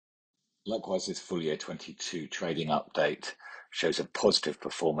Likewise, this full year 22 trading update shows a positive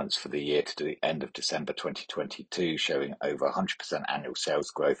performance for the year to the end of December 2022, showing over 100% annual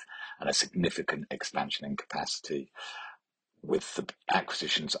sales growth and a significant expansion in capacity, with the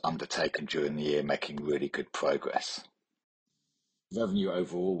acquisitions undertaken during the year making really good progress. Revenue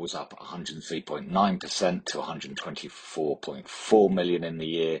overall was up 103.9% to 124.4 million in the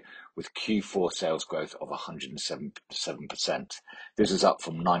year, with Q4 sales growth of 107%. This is up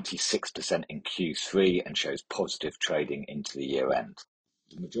from 96% in Q3 and shows positive trading into the year end.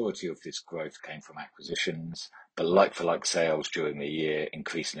 The majority of this growth came from acquisitions, but like-for-like sales during the year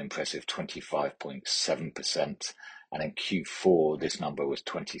increased an impressive 25.7%, and in Q4 this number was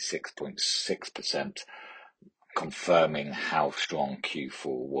 26.6%. confirming how strong Q4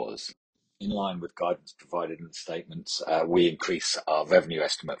 was. In line with guidance provided in the statements, we increase our revenue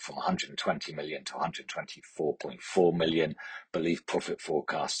estimate from 120 million to 124.4 million, but leave profit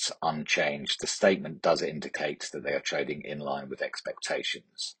forecasts unchanged. The statement does indicate that they are trading in line with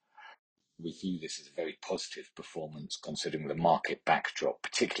expectations. We view this as a very positive performance considering the market backdrop,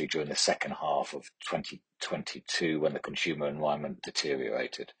 particularly during the second half of 2022 when the consumer environment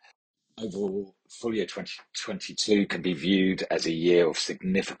deteriorated. Overall, full year 2022 can be viewed as a year of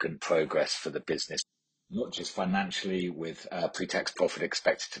significant progress for the business, not just financially, with pre-tax profit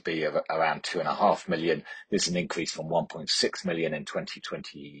expected to be around 2.5 million. This is an increase from 1.6 million in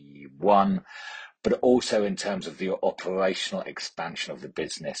 2021, but also in terms of the operational expansion of the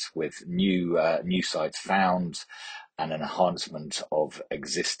business, with new sites found and an enhancement of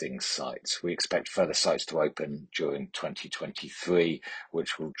existing sites. We expect further sites to open during 2023,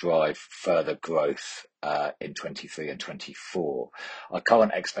 which will drive further growth in 23 and 24. Our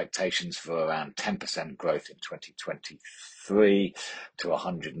current expectations for around 10% growth in 2023 to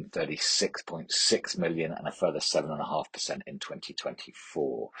 136.6 million and a further 7.5% in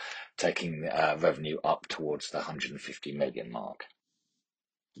 2024, taking revenue up towards the 150 million mark.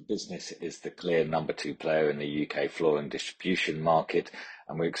 The business is the clear number 2 player in the UK flooring distribution market,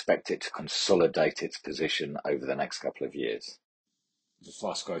 and we expect it to consolidate its position over the next couple of years. The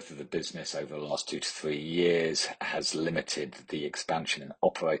fast growth of the business over the last 2 to 3 years has limited the expansion in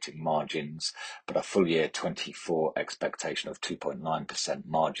operating margins, but a full year 24 expectation of 2.9%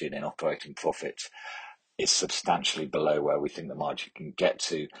 margin in operating profit is substantially below where we think the margin can get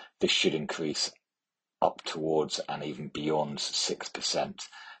to. This should increase up towards and even beyond 6%.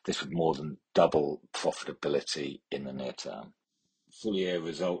 This would more than double profitability in the near term. Full year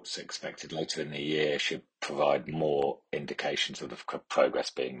results expected later in the year should provide more indications of the progress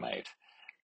being made.